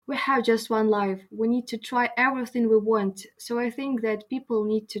we have just one life. We need to try everything we want. So I think that people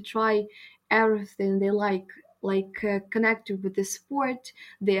need to try everything they like connected with the sport,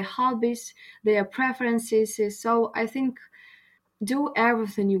 their hobbies, their preferences. So I think do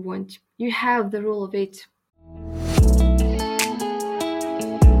everything you want. You have the rule of it.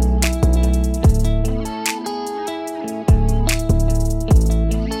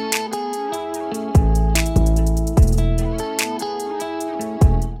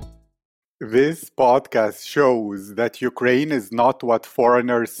 This podcast shows that Ukraine is not what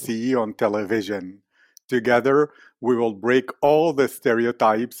foreigners see on television. Together, we will break all the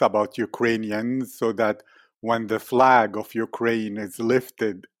stereotypes about Ukrainians so that when the flag of Ukraine is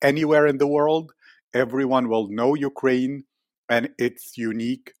lifted anywhere in the world, everyone will know Ukraine and its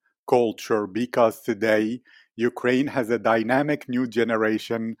unique culture because today, Ukraine has a dynamic new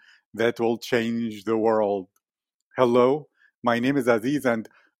generation that will change the world. Hello, my name is Aziz and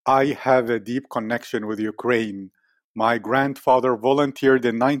I have a deep connection with Ukraine. My grandfather volunteered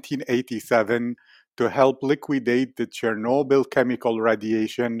in 1987 to help liquidate the Chernobyl chemical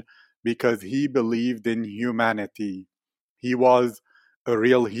radiation because he believed in humanity. He was a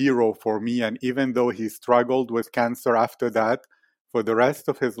real hero for me, and even though he struggled with cancer after that, for the rest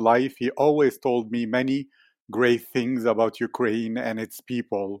of his life, he always told me many great things about Ukraine and its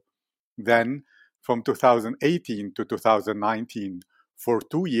people. Then, from 2018 to 2019, for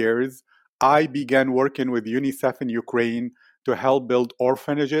 2 years, I began working with UNICEF in Ukraine to help build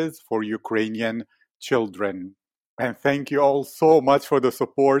orphanages for Ukrainian children. And thank you all so much for the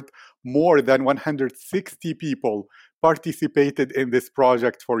support. More than 160 people participated in this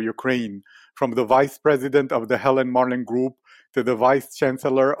project for Ukraine, from the vice president of the Helen Marlin Group to the vice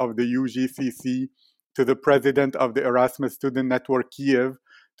chancellor of the UGCC to the president of the Erasmus Student Network Kiev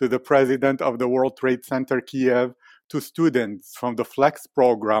to the president of the World Trade Center Kiev, to students from the FLEX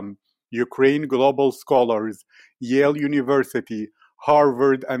program, Ukraine Global Scholars, Yale University,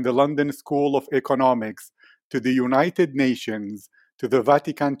 Harvard, and the London School of Economics, to the United Nations, to the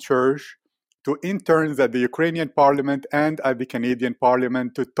Vatican Church, to interns at the Ukrainian Parliament and at the Canadian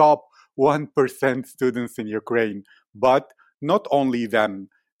Parliament, to top 1% students in Ukraine. But not only them.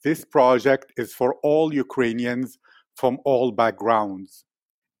 This project is for all Ukrainians from all backgrounds.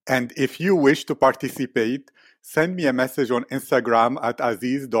 And if you wish to participate, send me a message on Instagram at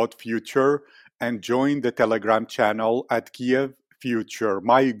aziz.future and join the Telegram channel at Kiev Future.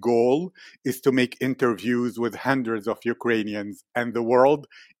 My goal is to make interviews with hundreds of Ukrainians, and the world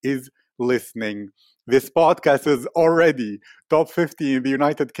is listening. This podcast is already top 50 in the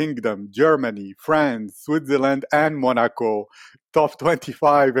United Kingdom, Germany, France, Switzerland, and Monaco, top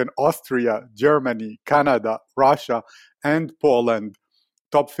 25 in Austria, Germany, Canada, Russia, and Poland,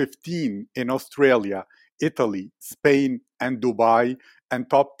 top 15 in Australia, Italy, Spain, and Dubai, and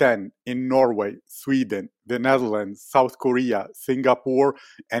top 10 in Norway, Sweden, the Netherlands, South Korea, Singapore,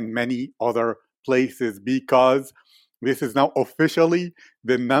 and many other places, because this is now officially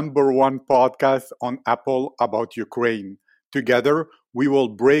the #1 podcast on Apple about Ukraine. Together, we will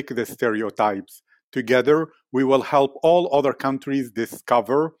break the stereotypes. Together, we will help all other countries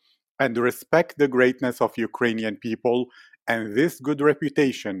discover and respect the greatness of Ukrainian people, and this good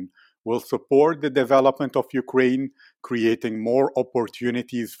reputation will support the development of Ukraine, creating more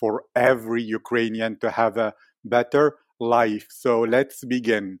opportunities for every Ukrainian to have a better life. So let's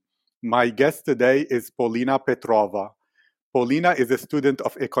begin. My guest today is Polina Petrova. Polina is a student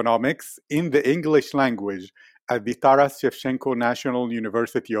of economics in the English language at the Taras Shevchenko National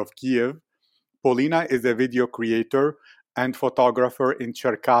University of Kiev. Polina is a video creator and photographer in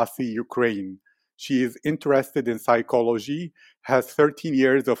Cherkasy, Ukraine. She is interested in psychology, has 13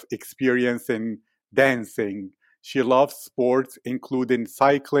 years of experience in dancing. She loves sports, including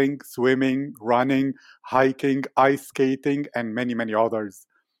cycling, swimming, running, hiking, ice skating, and many, many others.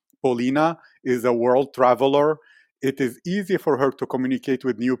 Polina is a world traveler. It is easy for her to communicate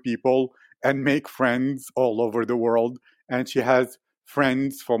with new people and make friends all over the world. And she has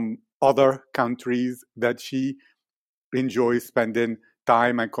friends from other countries that she enjoys spending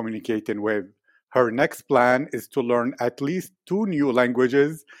time and communicating with. Her next plan is to learn at least 2 new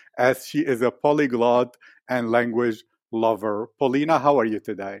languages, as she is a polyglot and language lover. Polina, how are you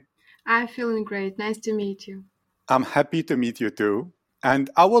today? I'm feeling great. Nice to meet you. I'm happy to meet you too. And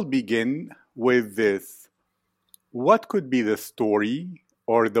I will begin with this. What could be the story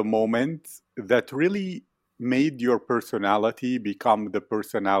or the moment that really made your personality become the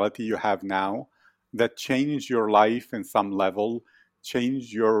personality you have now, that changed your life in some level,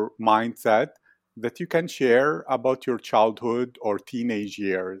 changed your mindset, that you can share about your childhood or teenage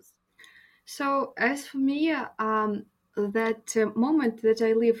years? So as for me, that moment that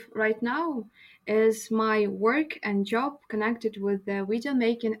I live right now is my work and job connected with the video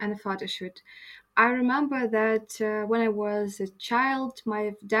making and photo shoot. I remember that when I was a child,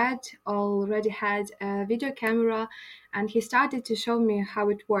 my dad already had a video camera and he started to show me how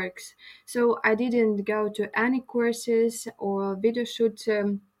it works. So I didn't go to any courses or video shoot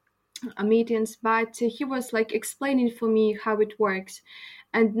meetings, but he was like explaining for me how it works.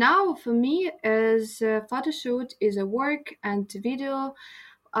 And now for me, as a photo shoot is a work and video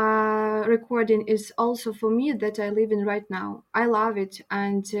recording is also for me that I live in right now. I love it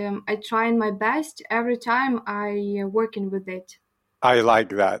and I try my best every time I working with it. I like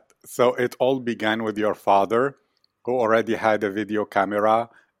that. So it all began with your father, who already had a video camera,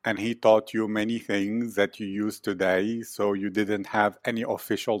 and he taught you many things that you use today. So you didn't have any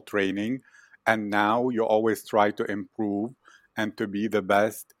official training. And now you always try to improve and to be the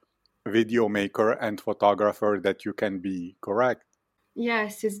best video maker and photographer that you can be, correct?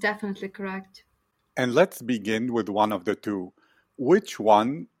 Yes, it's definitely correct. And let's begin with one of the two. Which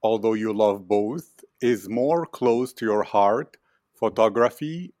one, although you love both, is more close to your heart,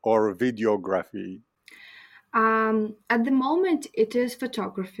 photography or videography? At the moment, it is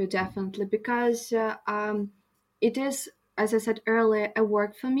photography, definitely, because it is, as I said earlier, a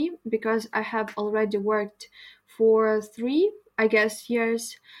work for me because I have already worked for three, I guess,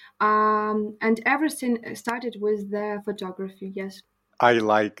 years, and everything started with the photography. Yes. I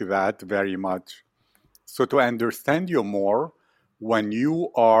like that very much. So, to understand you more, when you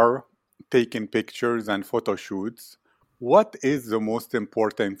are taking pictures and photo shoots, what is the most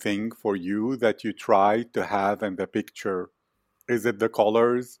important thing for you that you try to have in the picture? Is it the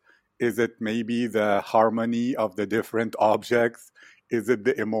colors? Is it maybe the harmony of the different objects? Is it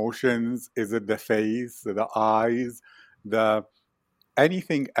the emotions? Is it the face, the eyes, the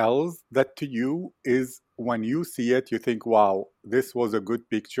anything else that to you is when you see it, you think, wow, this was a good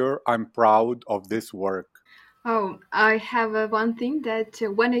picture. I'm proud of this work. Oh, I have one thing that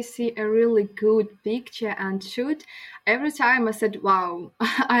when I see a really good picture and shoot, every time I said, wow,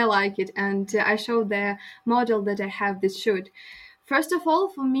 I like it. And I show the model that I have this shoot. First of all,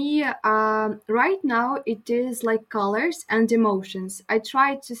 for me, right now it is like colors and emotions. I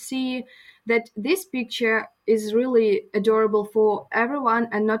try to see that this picture is really adorable for everyone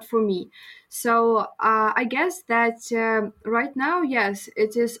and not for me. So I guess that right now, yes,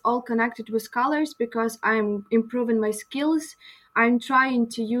 it is all connected with colors because I'm improving my skills. I'm trying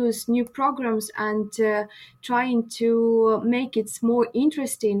to use new programs and trying to make it more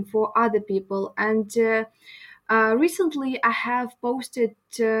interesting for other people. And recently, I have posted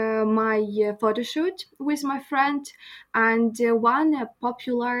my photo shoot with my friend, and one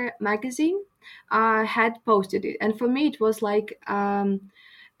popular magazine had posted it. And for me, it was like a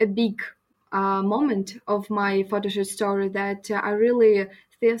big moment of my photo shoot story that I really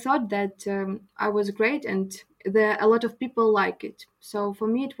thought that I was great and a lot of people like it. So for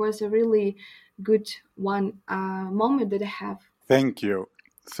me, it was a really good one moment that I have. Thank you.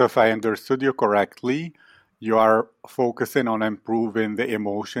 So, if I understood you correctly, you are focusing on improving the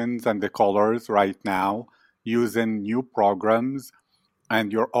emotions and the colors right now using new programs,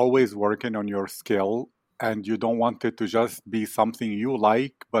 and you're always working on your skill. And you don't want it to just be something you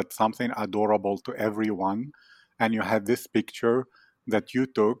like, but something adorable to everyone. And you had this picture that you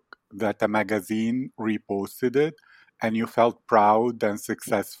took that a magazine reposted it, and you felt proud and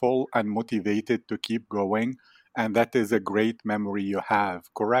successful and motivated to keep going, and that is a great memory you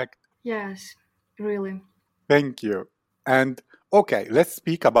have, correct? Yes, really. Thank you. And okay, let's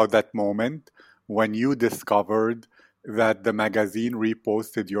speak about that moment when you discovered that the magazine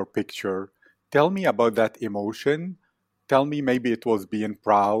reposted your picture. Tell me about that emotion. Tell me, maybe it was being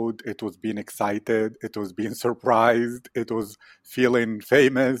proud, it was being excited, it was being surprised, it was feeling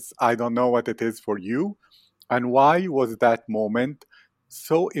famous. I don't know what it is for you. And why was that moment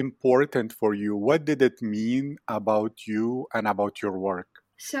so important for you? What did it mean about you and about your work?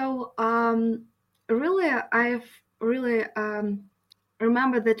 So, really, I've really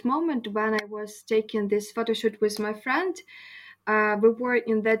remember that moment when I was taking this photo shoot with my friend. We were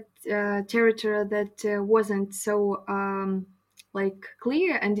in that territory that wasn't so like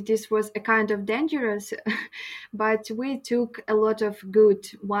clear, and it was a kind of dangerous. But we took a lot of good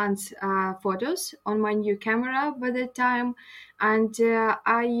ones photos on my new camera by that time, and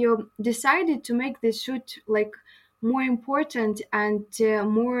I decided to make this shoot like more important and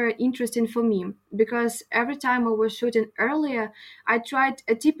more interesting for me because every time I was shooting earlier, I tried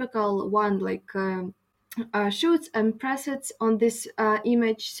a typical one like. shoots and presets on this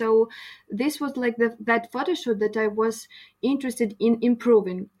image. So this was like that photo shoot that I was interested in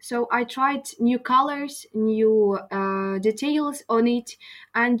improving. So I tried new colors, new details on it,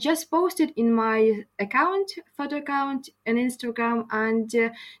 and just posted in my account, photo account, on Instagram, and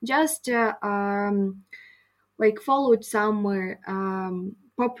just like followed some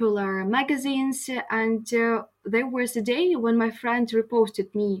popular magazines, and there was a day when my friend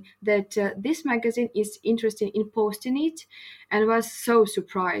reposted me that this magazine is interested in posting it, and was so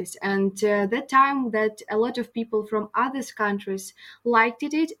surprised. And that time that a lot of people from other countries liked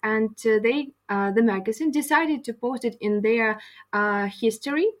it, and they the magazine decided to post it in their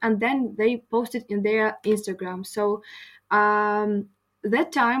history, and then they posted in their Instagram. So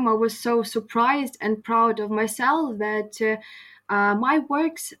that time I was so surprised and proud of myself that my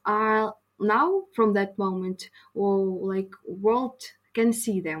works are now from that moment, or like world can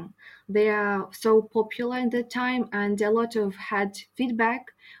see them. They are so popular at that time, and a lot of had feedback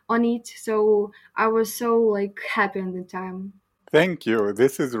on it. So I was so like happy at the time. Thank you.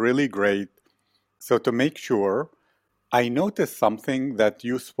 This is really great. So, to make sure, I noticed something that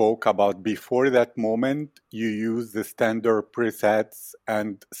you spoke about before that moment. You use the standard presets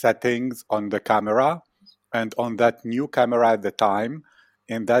and settings on the camera, and on that new camera at the time.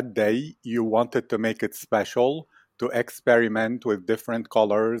 In that day, you wanted to make it special, to experiment with different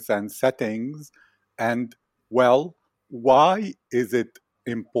colors and settings. And well, why is it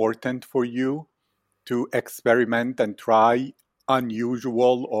important for you to experiment and try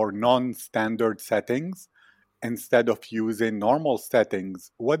unusual or non standard settings instead of using normal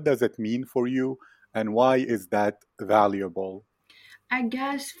settings? What does it mean for you, and why is that valuable? I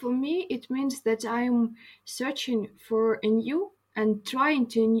guess for me it means that I'm searching for a new and trying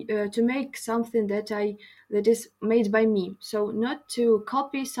to make something that is made by me. So not to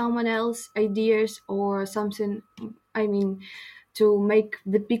copy someone else's ideas or something. I mean, to make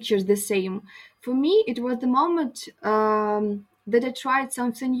the pictures the same. For me, it was the moment that I tried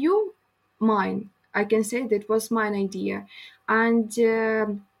something new, mine. I can say that was mine idea,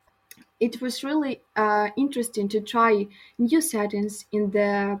 and. It was really interesting to try new settings in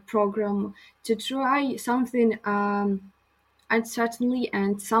the program, to try something uncertainly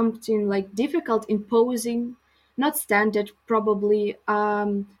and something like difficult imposing, not standard probably.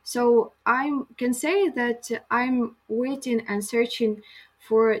 So I can say that I'm waiting and searching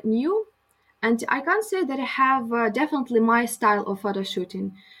for new, and I can't say that I have definitely my style of photo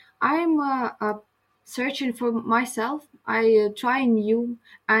shooting. I'm searching for myself. I try new,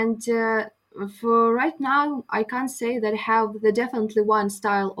 and for right now, I can't say that I have the definitely one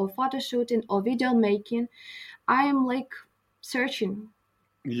style of photo shooting or video making. I am like searching.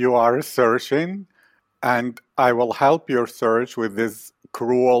 You are searching, and I will help your search with this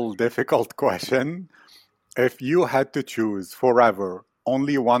cruel, difficult question. If you had to choose forever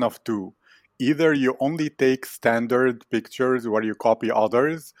only one of two, either you only take standard pictures where you copy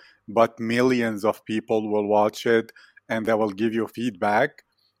others, but millions of people will watch it and they will give you feedback,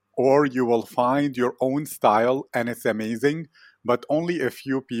 or you will find your own style and it's amazing, but only a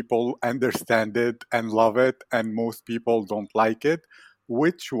few people understand it and love it, and most people don't like it.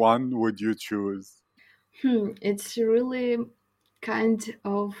 Which one would you choose? It's really kind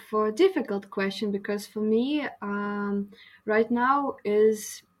of a difficult question because for me, right now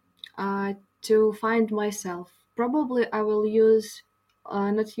is uh, to find myself. Probably I will use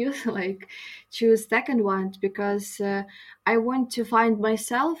not use like choose second one because I want to find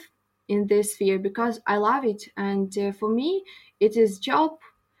myself in this sphere because I love it, and for me it is job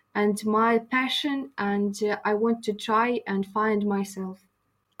and my passion, and I want to try and find myself.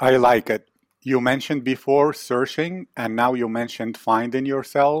 I like it. You mentioned before searching, and now you mentioned finding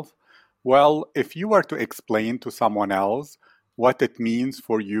yourself. Well, if you were to explain to someone else what it means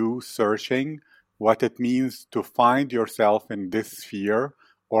for you searching, what it means to find yourself in this sphere,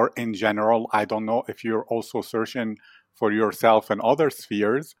 or in general, I don't know if you're also searching for yourself in other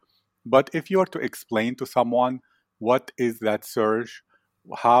spheres, but if you were to explain to someone what is that search,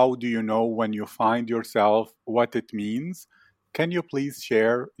 how do you know when you find yourself, what it means, can you please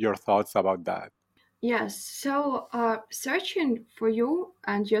share your thoughts about that? Yes, so searching for you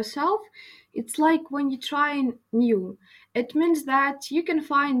and yourself, it's like when you try new. It means that you can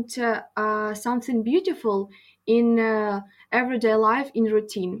find something beautiful in everyday life, in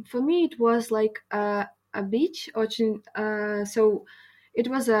routine. For me, it was like a beach, ocean. So it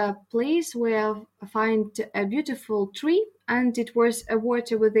was a place where I find a beautiful tree, and it was a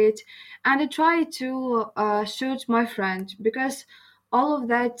water with it. And I tried to shoot my friend because all of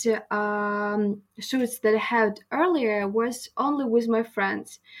that shoots that I had earlier was only with my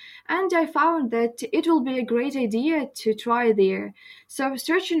friends. And I found that it will be a great idea to try there. So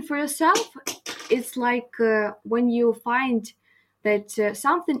searching for yourself, it's like when you find that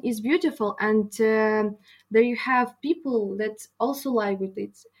something is beautiful and there you have people that also like with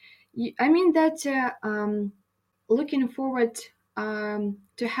it. I mean that looking forward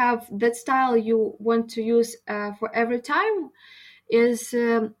to have that style you want to use for every time is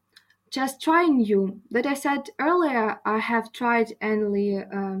just trying new. That I said earlier, I have tried only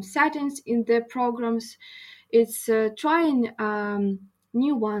settings in the programs. It's trying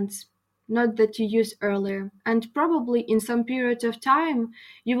new ones, not that you used earlier. And probably in some period of time,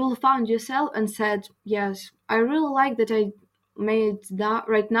 you will find yourself and said, yes, I really like that I made that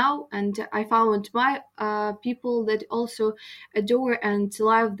right now, and I found my people that also adore and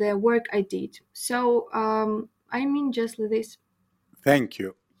love the work I did. So I mean just like this. Thank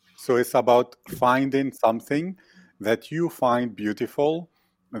you. So it's about finding something that you find beautiful,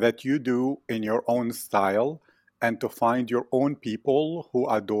 that you do in your own style, and to find your own people who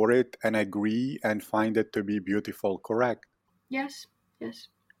adore it and agree and find it to be beautiful, correct? Yes, yes.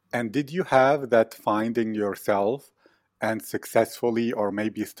 And did you have that finding yourself and successfully, or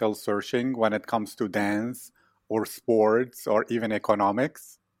maybe still searching when it comes to dance or sports or even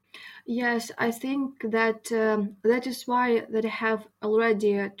economics? Yes, I think that that is why that I have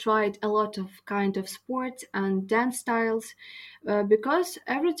already tried a lot of kind of sports and dance styles, because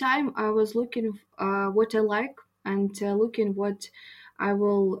every time I was looking what I like and looking what I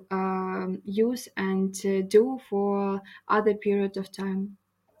will use and do for other period of time.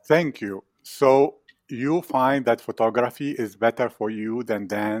 Thank you. So you find that photography is better for you than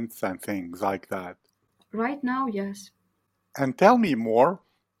dance and things like that. Right now, yes. And tell me more.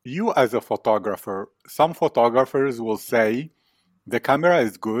 You, as a photographer, some photographers will say the camera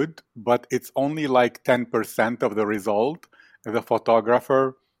is good, but it's only like 10% of the result. The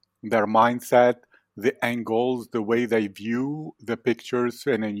photographer, their mindset, the angles, the way they view the pictures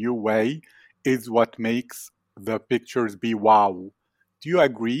in a new way is what makes the pictures be wow. Do you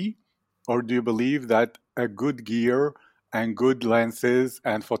agree? Or do you believe that a good gear and good lenses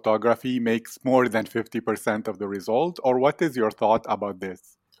and photography makes more than 50% of the result? Or what is your thought about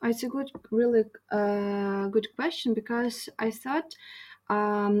this? It's a good, really good question because I thought,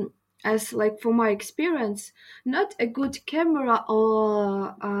 as like from my experience, not a good camera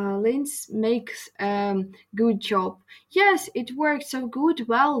or lens makes good job. Yes, it works so good,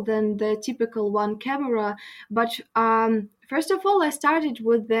 well than the typical one camera, but first of all, I started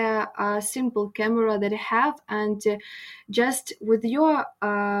with the simple camera that I have, and just with your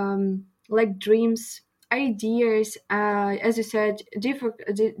like dreams ideas, as you said,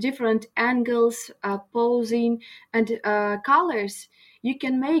 different angles, posing, and colors. You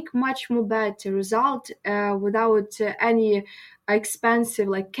can make much more better result without any expensive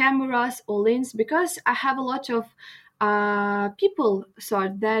like cameras or lens because I have a lot of people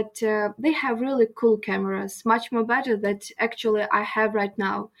thought that they have really cool cameras, much more better that actually I have right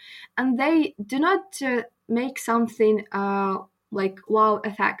now, and they do not make something like wow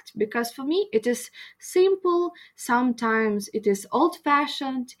effect because for me it is simple, sometimes it is old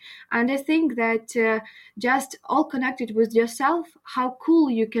fashioned, and I think that just all connected with yourself how cool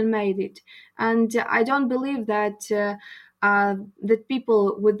you can make it. And I don't believe that that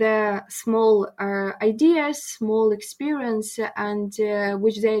people with their small ideas, small experience, and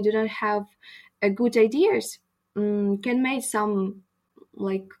which they do not have good ideas, can make some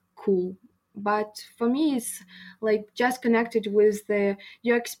like cool. But for me it's like just connected with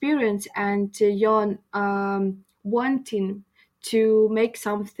your experience and your wanting to make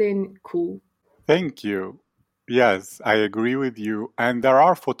something cool. Thank you. Yes, I agree with you. And there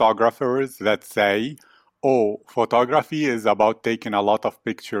are photographers that say, oh, photography is about taking a lot of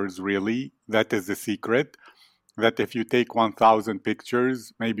pictures, really. That is the secret. That if you take 1,000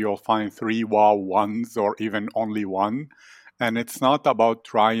 pictures, maybe you'll find three wow ones or even only one. And it's not about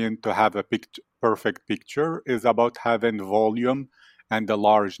trying to have a perfect picture, it's about having volume and a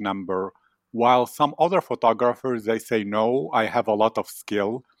large number. While some other photographers, they say, no, I have a lot of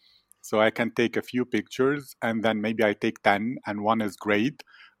skill. So I can take a few pictures and then maybe I take 10 and one is great.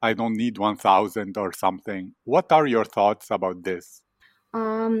 I don't need 1,000 or something. What are your thoughts about this?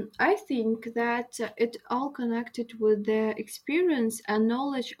 I think that it all connected with the experience and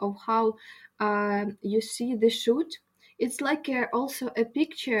knowledge of how you see the shoot. It's like also a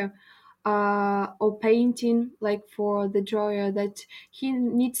picture or painting, like for the drawer, that he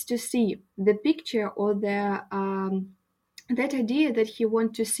needs to see the picture or the that idea that he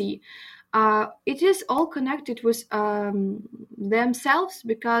want to see. It is all connected with themselves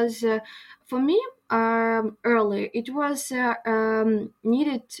because for me earlier it was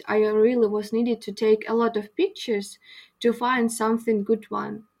needed. I really was needed to take a lot of pictures to find something good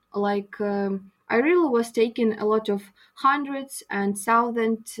one. Like I really was taking a lot of hundreds and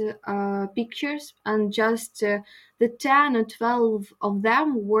thousand pictures, and just the 10 or 12 of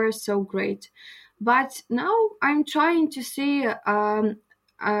them were so great. But now I'm trying to see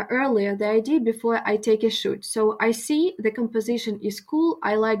earlier the idea before I take a shoot. So I see the composition is cool.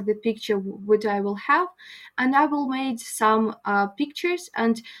 I like the picture what I will have, and I will make some pictures.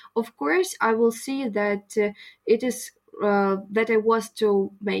 And of course, I will see that it is that I was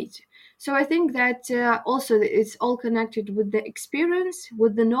to made. So I think that also it's all connected with the experience,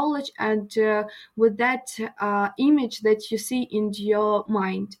 with the knowledge, and with that image that you see in your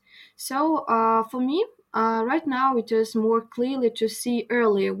mind. So for me, right now, it is more clearly to see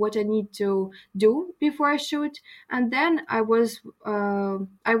earlier what I need to do before I shoot, and then I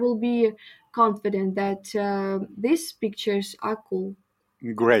will be confident that these pictures are cool.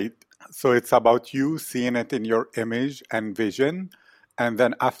 Great. So it's about you seeing it in your image and vision. And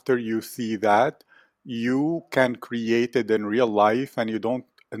then after you see that, you can create it in real life and you don't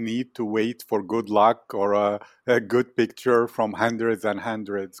need to wait for good luck or a good picture from hundreds and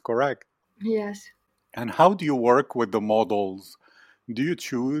hundreds, correct? Yes. And how do you work with the models? Do you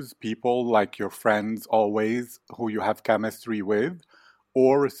choose people like your friends always who you have chemistry with?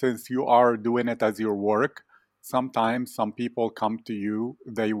 Or since you are doing it as your work, sometimes some people come to you,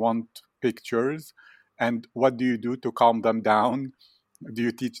 they want pictures. And what do you do to calm them down? Do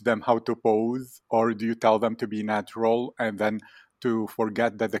you teach them how to pose? Or do you tell them to be natural and then to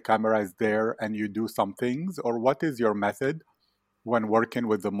forget that the camera is there and you do some things? Or what is your method when working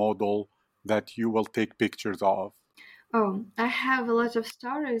with the model that you will take pictures of? Oh, I have a lot of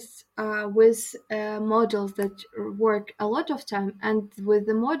stories with models that work a lot of time, and with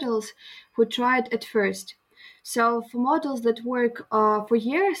the models who tried at first. So for models that work for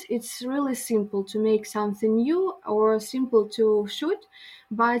years, it's really simple to make something new or simple to shoot.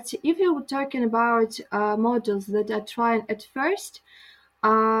 But if you're talking about models that are trying at first,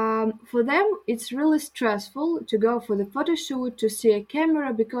 for them, it's really stressful to go for the photo shoot to see a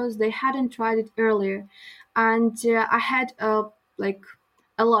camera because they hadn't tried it earlier, and I had like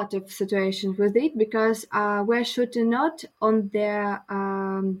a lot of situations with it because we're shooting not on the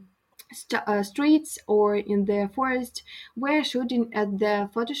streets or in the forest. We're shooting at the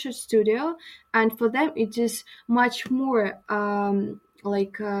photoshoot studio, and for them it is much more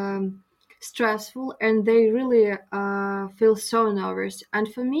stressful, and they really feel so nervous.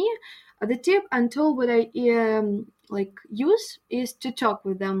 And for me, the tip and tool what I use is to talk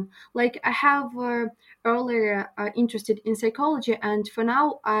with them. Like I have earlier interested in psychology, and for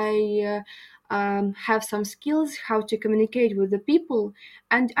now I have some skills how to communicate with the people,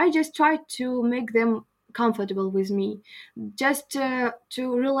 and I just try to make them comfortable with me, just to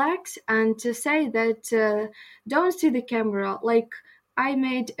relax and to say that don't see the camera. Like I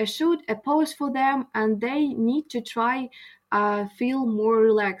made a shoot, a pose for them, and they need to try feel more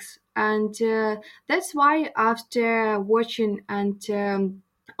relaxed. And that's why after watching and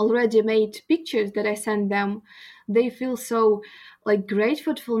already made pictures that I sent them, they feel so like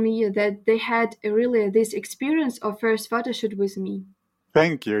grateful for me that they had really this experience of first photo shoot with me.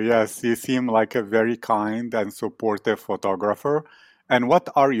 Thank you. Yes, you seem like a very kind and supportive photographer. And what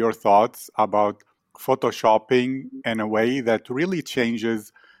are your thoughts about photoshopping in a way that really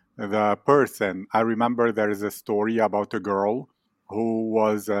changes the person? I remember there is a story about a girl who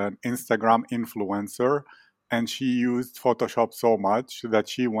was an Instagram influencer and she used Photoshop so much that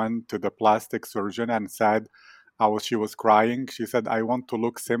she went to the plastic surgeon and said, how she was crying. She said, I want to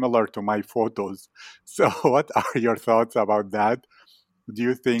look similar to my photos. So, what are your thoughts about that? Do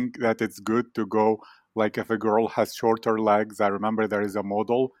you think that it's good to go like if a girl has shorter legs? I remember there is a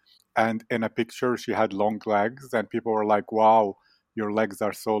model, and in a picture she had long legs, and people were like, "Wow, your legs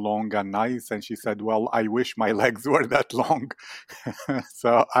are so long and nice." And she said, "Well, I wish my legs were that long."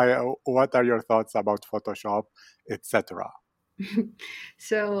 So, what are your thoughts about Photoshop, etc.?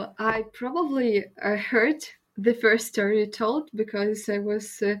 So I probably heard the first story you told because it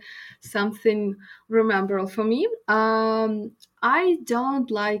was something memorable for me. I don't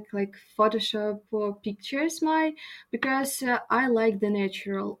like Photoshop or pictures, my because I like the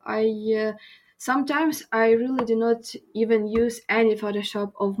natural. I Sometimes I really do not even use any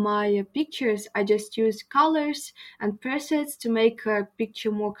Photoshop of my pictures. I just use colors and presets to make a picture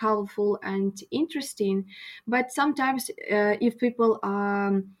more colorful and interesting. But sometimes if people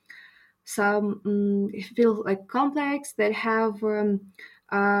some feel like complex that have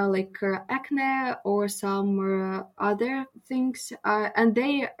acne or some other things, and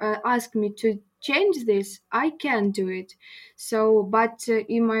they ask me to change this. I can do it. So, but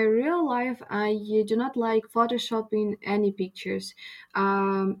in my real life, I do not like photoshopping any pictures,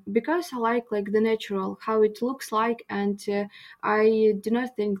 because I like the natural, how it looks like, and I do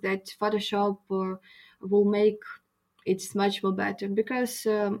not think that Photoshop will make it much more better, because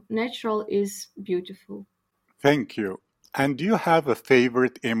natural is beautiful. Thank you. And do you have a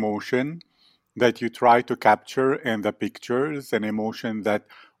favorite emotion that you try to capture in the pictures, an emotion that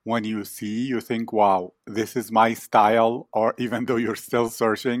when you see, you think, wow, this is my style, or even though you're still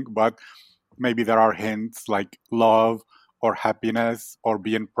searching, but maybe there are hints like love or happiness or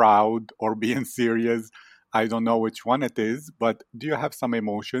being proud or being serious. I don't know which one it is, but do you have some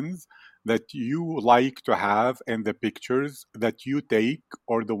emotions that you like to have in the pictures that you take,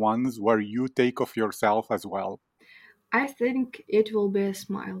 or the ones where you take of yourself as well? I think it will be a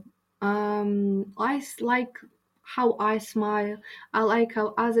smile. Like how I smile. I like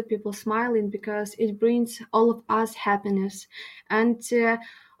how other people smiling, because it brings all of us happiness. And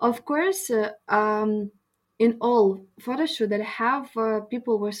of course, in all photo shoot that I have,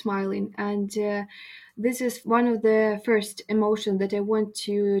 people were smiling, and this is one of the first emotion that I want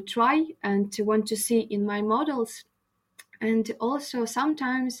to try and to want to see in my models. And also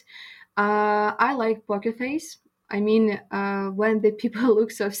sometimes I like poker face. I mean, when the people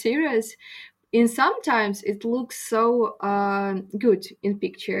look so serious, in sometimes it looks so good in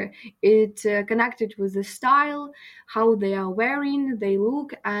picture. It connected with the style, how they are wearing, they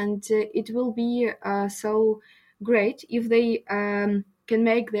look, and it will be so great if they can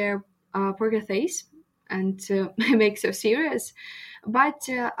make their poker face and make so serious. But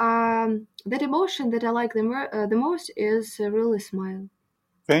that emotion that I like the most is really smile.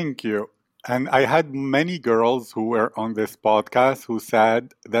 Thank you. And I had many girls who were on this podcast who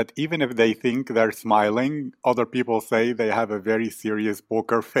said that even if they think they're smiling, other people say they have a very serious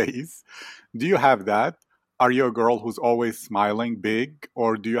poker face. Do you have that? Are you a girl who's always smiling big,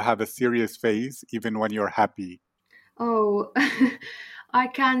 or do you have a serious face even when you're happy? Oh, I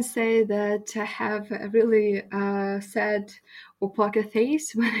can't say that I have a really sad or poker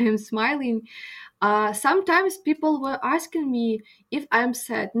face when I'm smiling. Sometimes people were asking me if I'm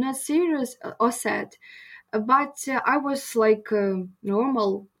sad, not serious or sad. But I was like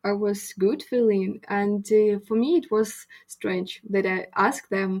normal. I was good feeling, and for me it was strange that I asked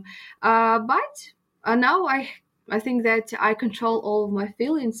them. But now I think that I control all of my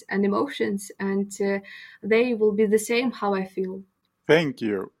feelings and emotions, and they will be the same how I feel. Thank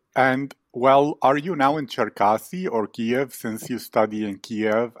you. And well, are you now in Cherkasy or Kiev since you study in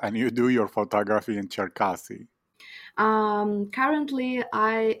Kiev and you do your photography in Cherkasy? Currently,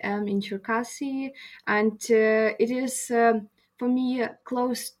 I am in Cherkasy, and it is for me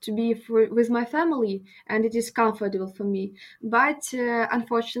close to be with my family, and it is comfortable for me. But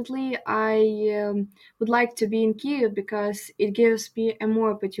unfortunately, I would like to be in Kiev because it gives me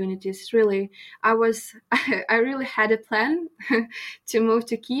more opportunities. Really, I really had a plan to move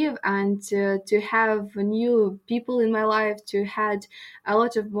to Kiev and to have new people in my life, to had a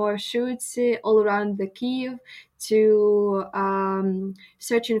lot of more shoots all around the Kiev, to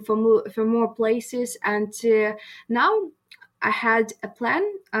searching for more places, and now I had a plan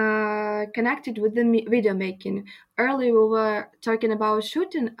connected with the video making. Earlier we were talking about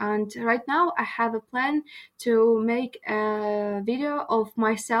shooting, and right now I have a plan to make a video of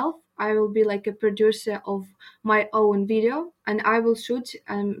myself. I will be like a producer of my own video, and I will shoot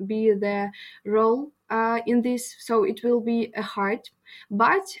and be the role in this. So it will be a hard,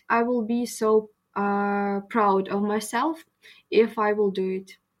 but I will be so proud of myself if I will do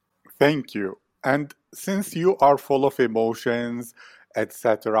it. Thank you. And since you are full of emotions,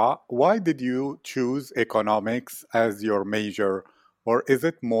 etc., why did you choose economics as your major? Or is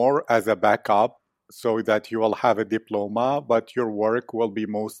it more as a backup so that you will have a diploma, but your work will be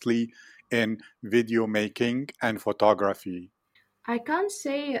mostly in video making and photography? I can't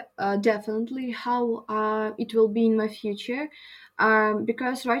say definitely how it will be in my future,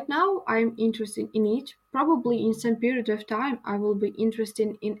 because right now I'm interested in it. Probably in some period of time I will be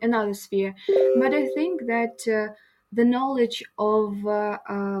interested in another sphere, but I think that the knowledge of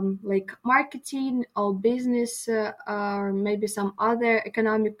like marketing or business or maybe some other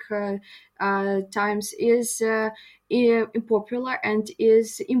economic times is popular and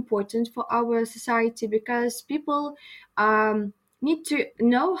is important for our society, because people need to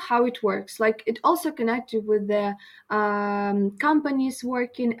know how it works. Like it also connected with the companies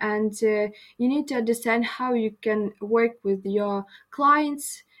working, and you need to understand how you can work with your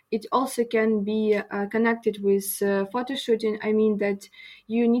clients it also can be connected with photo shooting. I mean that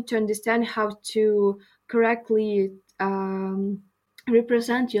you need to understand how to correctly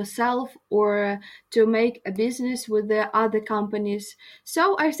represent yourself or to make a business with the other companies.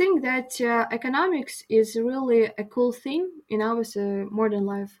 So I think that economics is really a cool thing in our modern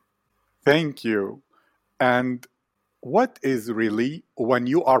life. Thank you. And what is really when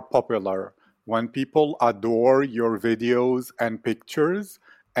you are popular, when people adore your videos and pictures,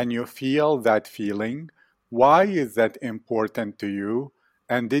 and you feel that feeling? Why is that important to you?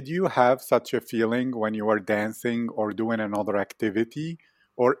 And did you have such a feeling when you were dancing or doing another activity?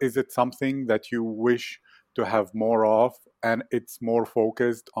 Or is it something that you wish to have more of and it's more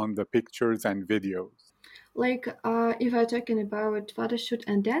focused on the pictures and videos? Like if I'm talking about photo shoot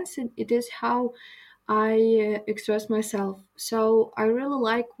and dancing, it is how I express myself. So I really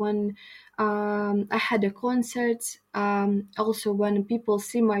like when I had a concert. Also, when people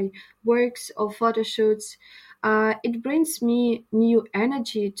see my works or photo shoots, it brings me new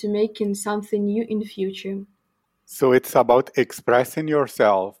energy to making something new in the future. So it's about expressing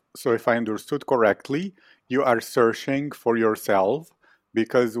yourself. So if I understood correctly, you are searching for yourself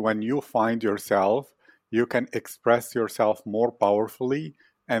because when you find yourself, you can express yourself more powerfully,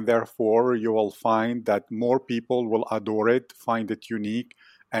 and therefore you will find that more people will adore it, find it unique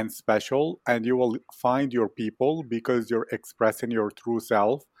and special, and you will find your people because you're expressing your true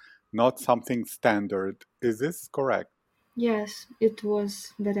self, not something standard. Is this correct? Yes, it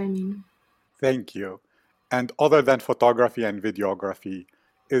was that I mean. Thank you. And other than photography and videography,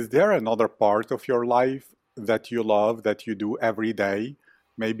 is there another part of your life that you love that you do every day?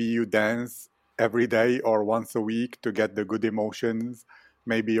 Maybe you dance every day or once a week to get the good emotions.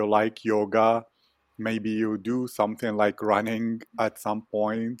 Maybe you like yoga. Maybe you do something like running at some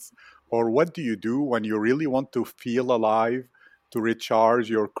points. Or what do you do when you really want to feel alive, to recharge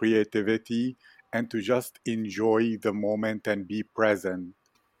your creativity, and to just enjoy the moment and be present?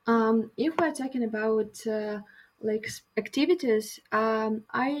 If we're talking about like activities,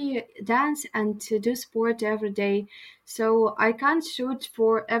 I dance and do sport every day. So I can't shoot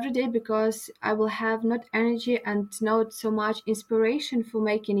for every day because I will have not energy and not so much inspiration for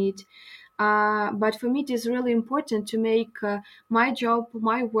making it. But for me, it is really important to make my job,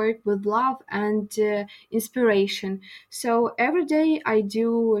 my work with love and inspiration. So every day I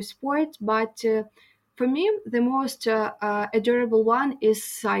do sport, but for me, the most adorable one is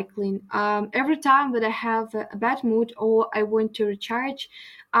cycling. Every time that I have a bad mood or I want to recharge,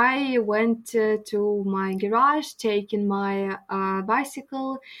 I went to my garage, taking my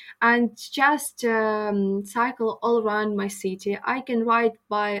bicycle, and just cycle all around my city. I can ride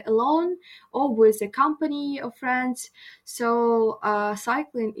by alone or with a company of friends. So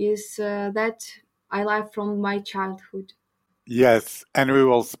cycling is that I like from my childhood. Yes, and we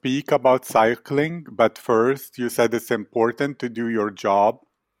will speak about cycling, but first, you said it's important to do your job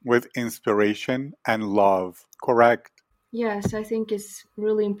with inspiration and love, correct? Yes, I think it's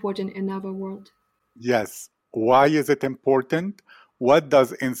really important in our world. Yes. Why is it important? What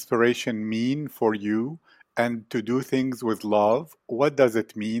does inspiration mean for you? And to do things with love, what does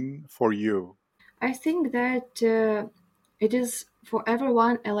it mean for you? I think that it is for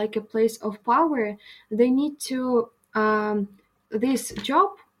everyone like a place of power. They need to this job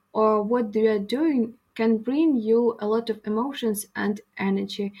or what they are doing can bring you a lot of emotions and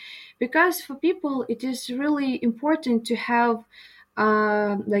energy, because for people it is really important to have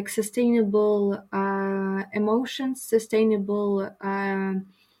like sustainable emotions, sustainable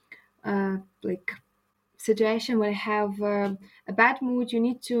like situation when I have a bad mood, you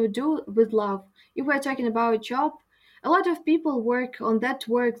need to do with love. If we're talking about a job, a lot of people work on that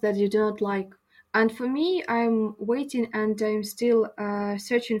work that you do not like. And for me, I'm waiting and I'm still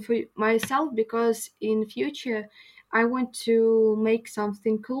searching for myself because in future, I want to make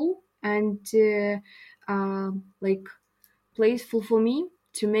something cool and like playful for me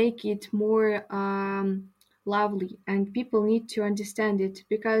to make it more lovely, and people need to understand it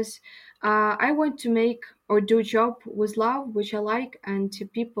because I want to make or do job with love which I like, and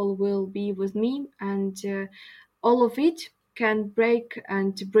people will be with me, and all of it can break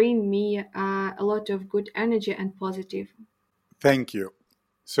and bring me a lot of good energy and positive. Thank you.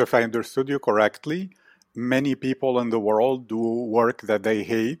 So, if I understood you correctly, many people in the world do work that they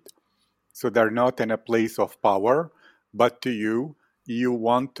hate. So they're not in a place of power, but to you, you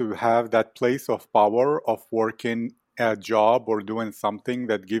want to have that place of power of working a job or doing something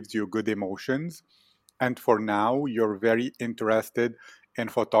that gives you good emotions. And for now, you're very interested in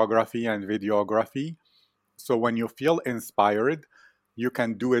photography and videography. So when you feel inspired, you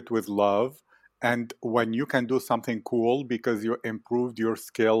can do it with love And when you can do something cool because you improved your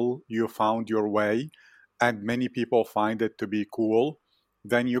skill, you found your way, and many people find it to be cool,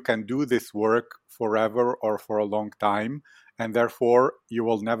 then you can do this work forever or for a long time. And therefore, you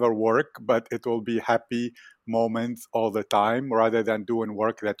will never work, but it will be happy moments all the time rather than doing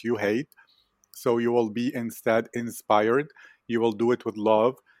work that you hate. So you will be instead inspired, you will do it with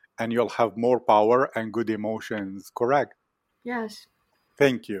love, and you'll have more power and good emotions. Correct? Yes.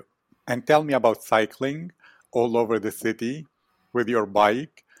 Thank you. And tell me about cycling all over the city with your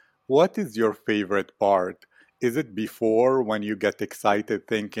bike. What is your favorite part? Is it before when you get excited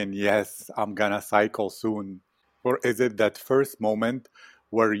thinking, yes, I'm gonna cycle soon? Or is it that first moment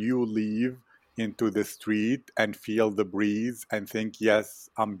where you leave into the street and feel the breeze and think, yes,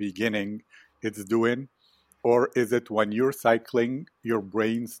 I'm beginning, it's doing? Or is it when you're cycling, your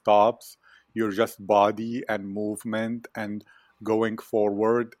brain stops, you're just body and movement and going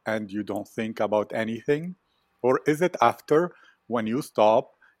forward and you don't think about anything? Or is it after, when you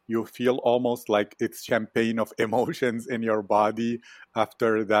stop, you feel almost like it's champagne of emotions in your body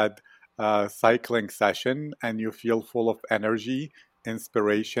after that cycling session and you feel full of energy,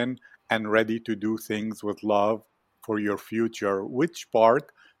 inspiration, and ready to do things with love for your future? Which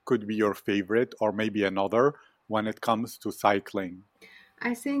part could be your favorite or maybe another when it comes to cycling?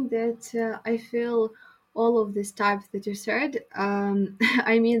 I think that I feel all of these types that you said.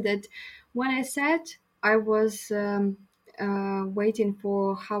 I mean that when I said I was waiting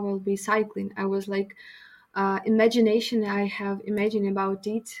for how I'll be cycling, I was like, imagination I have imagined about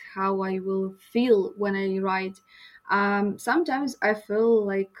it, how I will feel when I ride. Sometimes I feel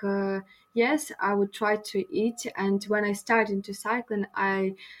like yes, I would try to eat, and when I started into cycling,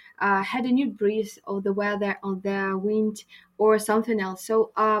 I had a new breeze of the weather, of the wind, or something else.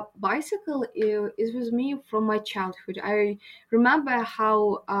 So, bicycle is with me from my childhood. I remember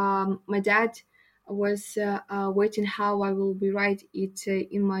how my dad was waiting how I will be ride it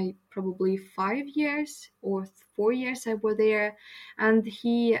in my probably 5 years or 4 years I was there, and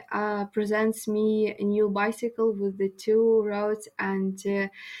he presents me a new bicycle with the two roads, and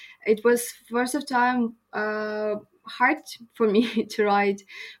it was first of time hard for me to ride,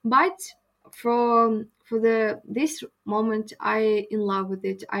 but for the this moment I in love with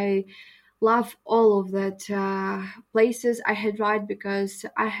it. I love all of that places I had ride because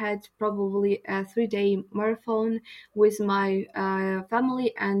I had probably a 3 day marathon with my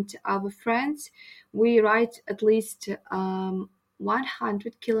family and our friends. We ride at least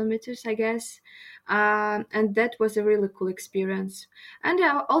 100 kilometers, I guess, and that was a really cool experience. And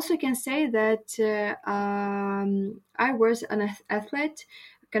I also can say that I was an athlete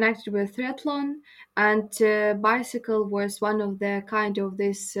connected with triathlon, and bicycle was one of the kind of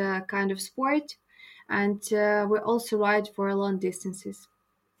this kind of sport, and we also ride for long distances.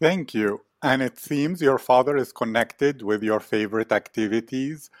 Thank you. And it seems your father is connected with your favorite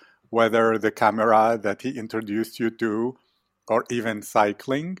activities, whether the camera that he introduced you to or even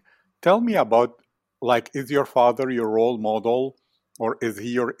cycling. Tell me about, like, is your father your role model or is he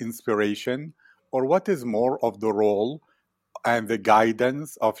your inspiration? Or what is more of the role and the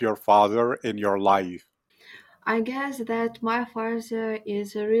guidance of your father in your life? I guess that my father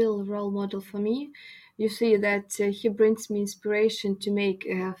is a real role model for me. You see that he brings me inspiration to make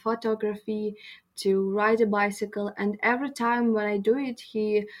photography, to ride a bicycle, and every time when I do it,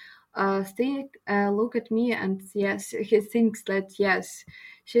 he look at me, and yes, he thinks that yes,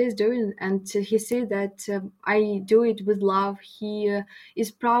 she is doing, and he see that I do it with love. He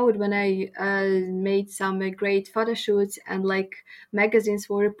is proud when I made some great photo shoots and like magazines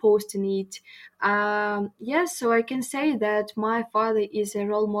were reposting it. Yes, so I can say that my father is a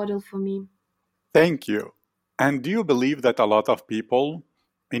role model for me. Thank you. And do you believe that a lot of people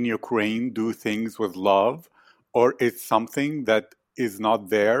in Ukraine do things with love, or it's something that is not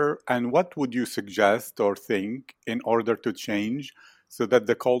there? And what would you suggest or think in order to change so that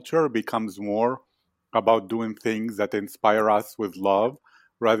the culture becomes more about doing things that inspire us with love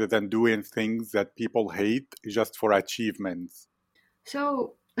rather than doing things that people hate just for achievements?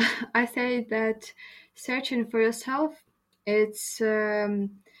 So I say that searching for yourself, it's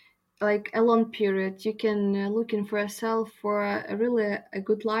like a long period. You can looking for yourself for a really a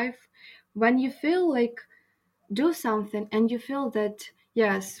good life. When you feel like do something and you feel that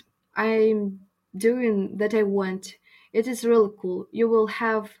yes, I'm doing that I want, it is really cool. You will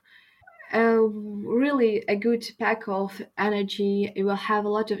have really a good pack of energy. You will have a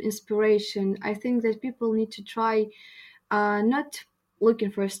lot of inspiration. I think that people need to try not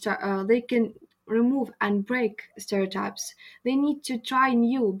looking for a star. They can remove and break stereotypes. They need to try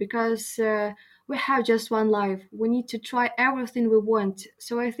new because We have just one life. We need to try everything we want.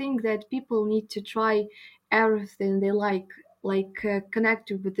 So I think that people need to try everything they like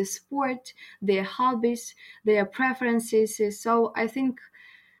connected with the sport, their hobbies, their preferences. So I think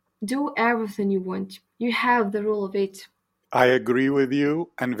do everything you want. You have the rule of it. I agree with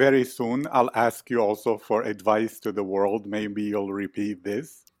you, and very soon I'll ask you also for advice to the world. Maybe you'll repeat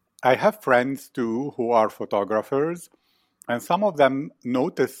this. I have friends too who are photographers, and some of them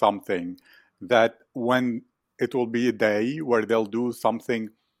notice something that when it will be a day where they'll do something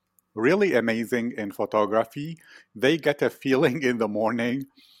really amazing in photography, they get a feeling in the morning,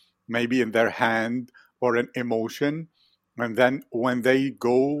 maybe in their hand or an emotion. And then when they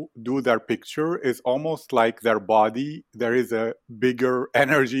go do their picture, it's almost like their body, there is a bigger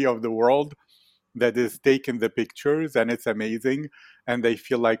energy of the world that is taking the pictures, and it's amazing. And they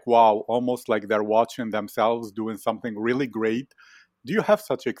feel like, wow, almost like they're watching themselves doing something really great. Do you have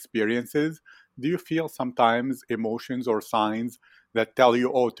such experiences? Do you feel sometimes emotions or signs that tell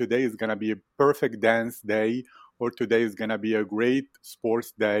you, oh, today is going to be a perfect dance day, or today is going to be a great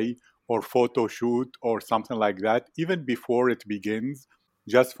sports day, or photo shoot, or something like that, even before it begins,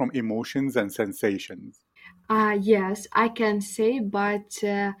 just from emotions and sensations? Yes, I can say, but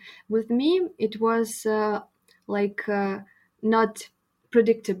with me, it was like not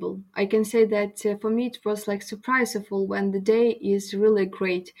predictable. I can say that for me, it was like surpriseful when the day is really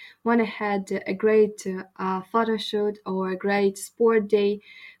great. When I had a great photo shoot or a great sport day,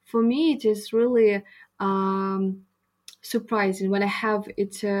 for me, it is really surprising when I have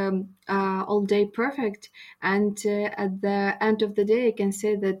it all day perfect. And at the end of the day, I can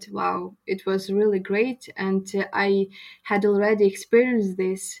say that wow, it was really great, and I had already experienced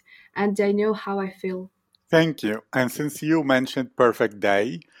this, and I know how I feel. Thank you. And since you mentioned perfect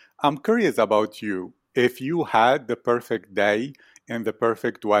day, I'm curious about you. If you had the perfect day in the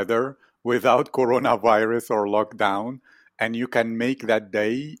perfect weather without coronavirus or lockdown, and you can make that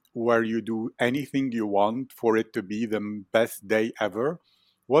day where you do anything you want for it to be the best day ever,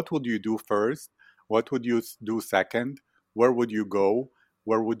 what would you do first? What would you do second? Where would you go?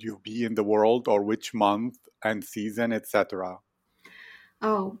 Where would you be in the world, or which month and season, etc.?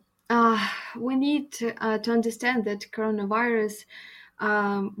 Oh, uh, we need to understand that coronavirus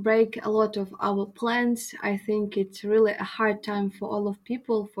break a lot of our plans. I think it's really a hard time for all of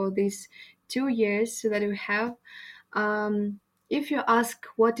people for these 2 years that we have. Um, if you ask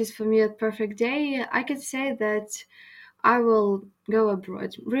what is for me a perfect day, I can say that I will go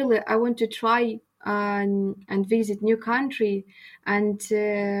abroad. Really, I want to try and visit new country, and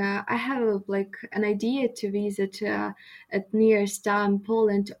I have like an idea to visit at nearest time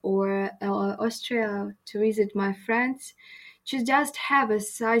Poland or Austria to visit my friends. To just have a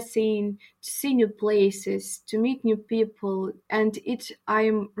sightseeing, to see new places, to meet new people, and it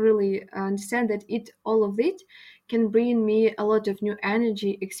I'm really understand that it all of it can bring me a lot of new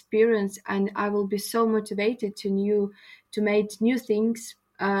energy, experience, and I will be so motivated to make new things.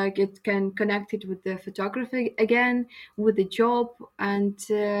 Get can connect it with the photography again, with the job, and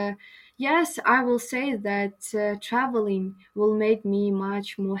yes, I will say that traveling will make me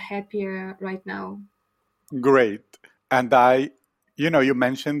much more happier right now. Great. And you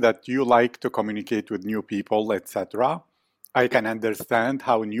mentioned that you like to communicate with new people, etc. I can understand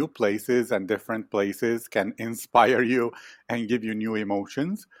how new places and different places can inspire you and give you new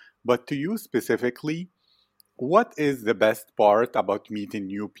emotions. But to you specifically, what is the best part about meeting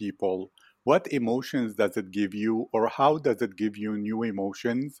new people? What emotions does it give you, or how does it give you new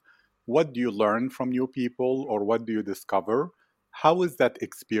emotions? What do you learn from new people, or what do you discover? How is that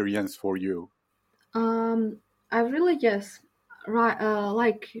experience for you? I really yes, right.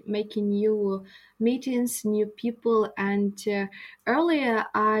 Like making new meetings, new people, and earlier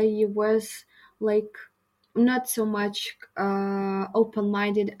I was like not so much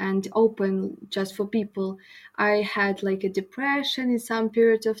open-minded and open just for people. I had like a depression in some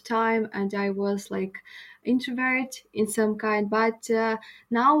period of time, and I was like introvert in some kind. But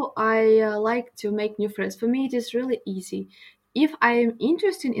now I like to make new friends. For me, it is really easy. If I am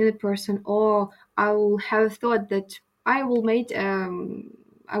interested in a person, or I will have thought that I would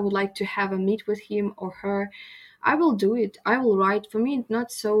like to have a meet with him or her, I will do it. I will write. For me, it's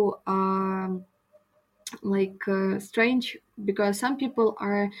not so strange because some people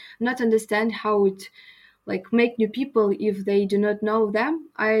are not understand how it like make new people if they do not know them.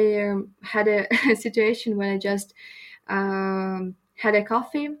 I had a, a situation when I just had a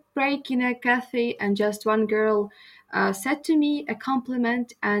coffee break in a cafe, and just one girl said to me a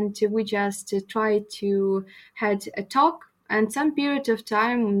compliment, and we just tried to had a talk, and some period of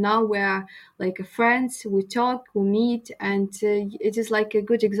time now we're like friends, we talk, we meet, and it is like a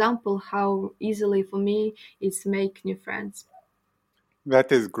good example how easily for me it's make new friends.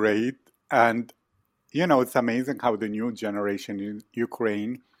 That is great. And, it's amazing how the new generation in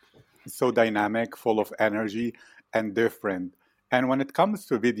Ukraine is so dynamic, full of energy, and different. And when it comes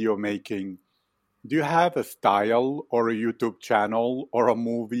to video making, do you have a style or a YouTube channel or a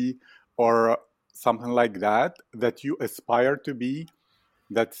movie or something like that you aspire to be,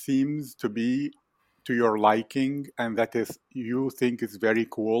 that seems to be to your liking and that is you think is very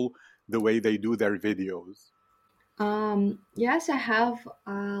cool the way they do their videos? Yes, I have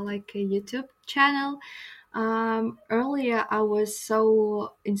like a YouTube channel. Earlier, I was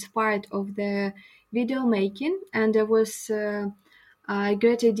so inspired of the video making, and there was a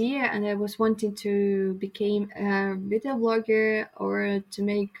great idea, and I was wanting to become a video blogger or to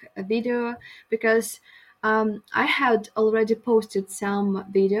make a video because I had already posted some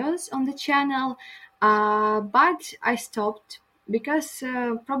videos on the channel, but I stopped because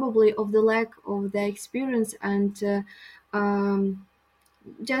probably of the lack of the experience and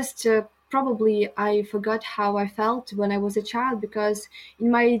just probably I forgot how I felt when I was a child because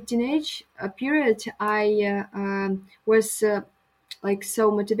in my teenage period I was like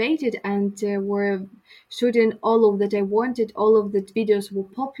so motivated and were shooting all of that I wanted. All of the videos were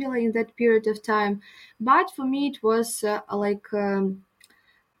popular in that period of time, but for me it was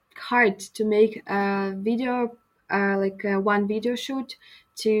hard to make a video, like one video shoot,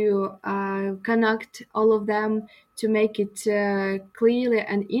 to connect all of them, to make it clearly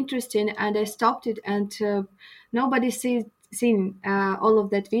and interesting. And I stopped it, and nobody seen all of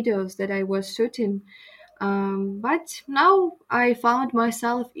that videos that I was shooting. But now I found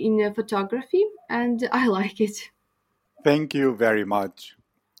myself in photography, and I like it. Thank you very much.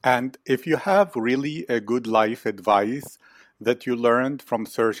 And if you have really a good life advice that you learned from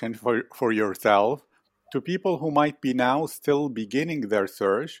searching for yourself to people who might be now still beginning their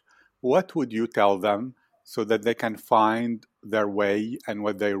search, what would you tell them so that they can find their way and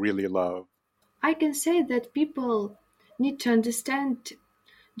what they really love? I can say that people need to understand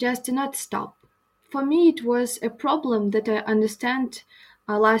just to not stop. For me, it was a problem that I understand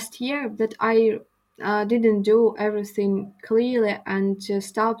last year that I didn't do everything clearly and just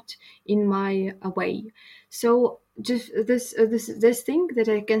stopped in my way. So just this thing that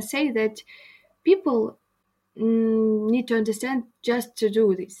I can say that people need to understand just to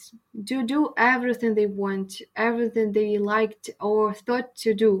do this, to do everything they want, everything they liked or thought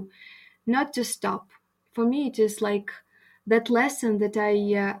to do, not to stop. For me, it is like that lesson that I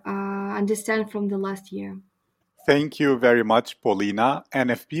understand from the last year. Thank you very much, Paulina. And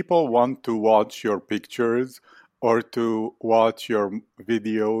if people want to watch your pictures or to watch your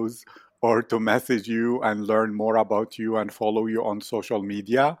videos or to message you and learn more about you and follow you on social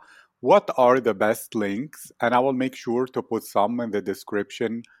media, what are the best links? And I will make sure to put some in the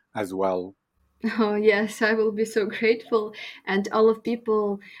description as well. Oh yes, I will be so grateful, and all of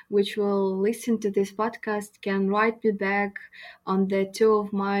people which will listen to this podcast can write me back on the two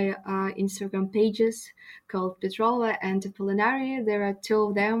of my Instagram pages called Petrova and Apollinari. There are two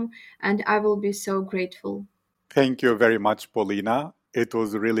of them, and I will be so grateful. Thank you very much, Paulina. It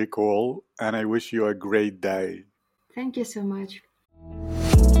was really cool, and I wish you a great day. Thank you so much.